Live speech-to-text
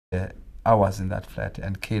hours in that flat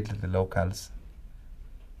and killed the locals.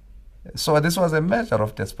 So this was a measure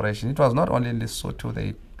of desperation. It was not only in Lesotho.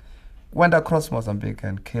 They went across Mozambique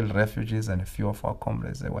and killed refugees, and a few of our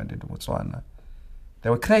comrades, they went into Botswana. They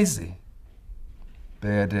were crazy.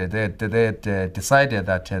 They decided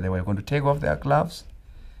that they were going to take off their gloves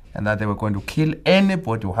and that they were going to kill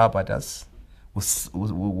anybody who harbored us,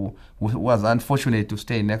 who was unfortunate to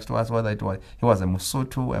stay next to us, whether he was a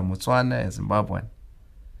Mosotho, a Motswana, a Zimbabwean.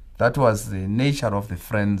 That was the nature of the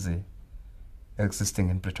frenzy existing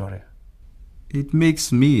in Pretoria. It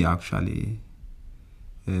makes me actually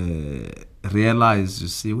realize, you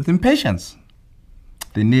see, with impatience,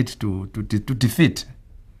 the need to defeat,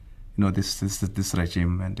 this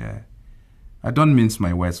regime. And I don't mince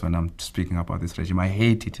my words when I'm speaking about this regime. I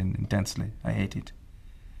hate it intensely. I hate it.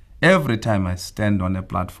 Every time I stand on a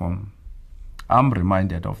platform, I'm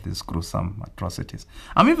reminded of these gruesome atrocities.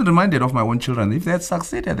 I'm even reminded of my own children. If they had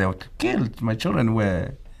succeeded, they would have killed. My children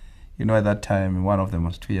were, at that time, one of them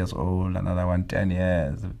was 2 years old, another one 10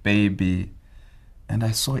 years, a baby. And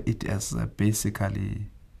I saw it as basically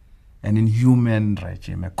an inhuman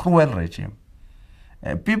regime, a cruel regime.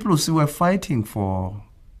 People who were fighting for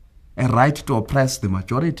a right to oppress the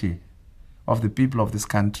majority of the people of this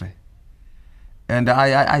country. And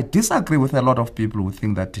I disagree with a lot of people who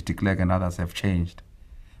think that de Klerk and others have changed.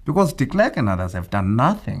 Because de Klerk and others have done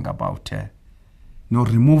nothing about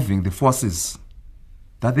removing the forces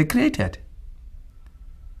that they created.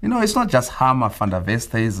 It's not just Hammer, Van der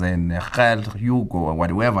Vestes, and Gert, Hugo, or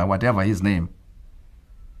whatever his name.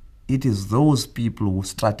 It is those people who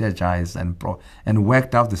strategized and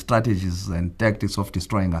worked out the strategies and tactics of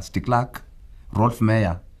destroying us. De Klerk, Rolf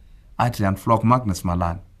Meyer, Adrian Flock, Magnus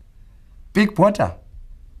Malan, Big Potter,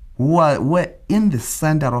 who were in the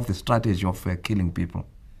center of the strategy of killing people,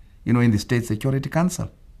 in the State Security Council.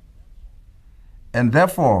 And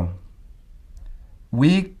therefore,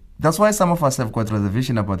 that's why some of us have got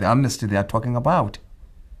reservation about the amnesty they are talking about.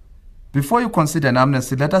 Before you consider an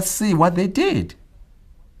amnesty, let us see what they did.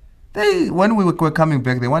 When we were coming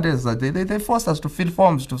back, they forced us to fill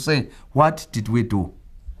forms to say, what did we do?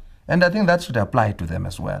 And I think that should apply to them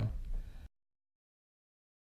as well.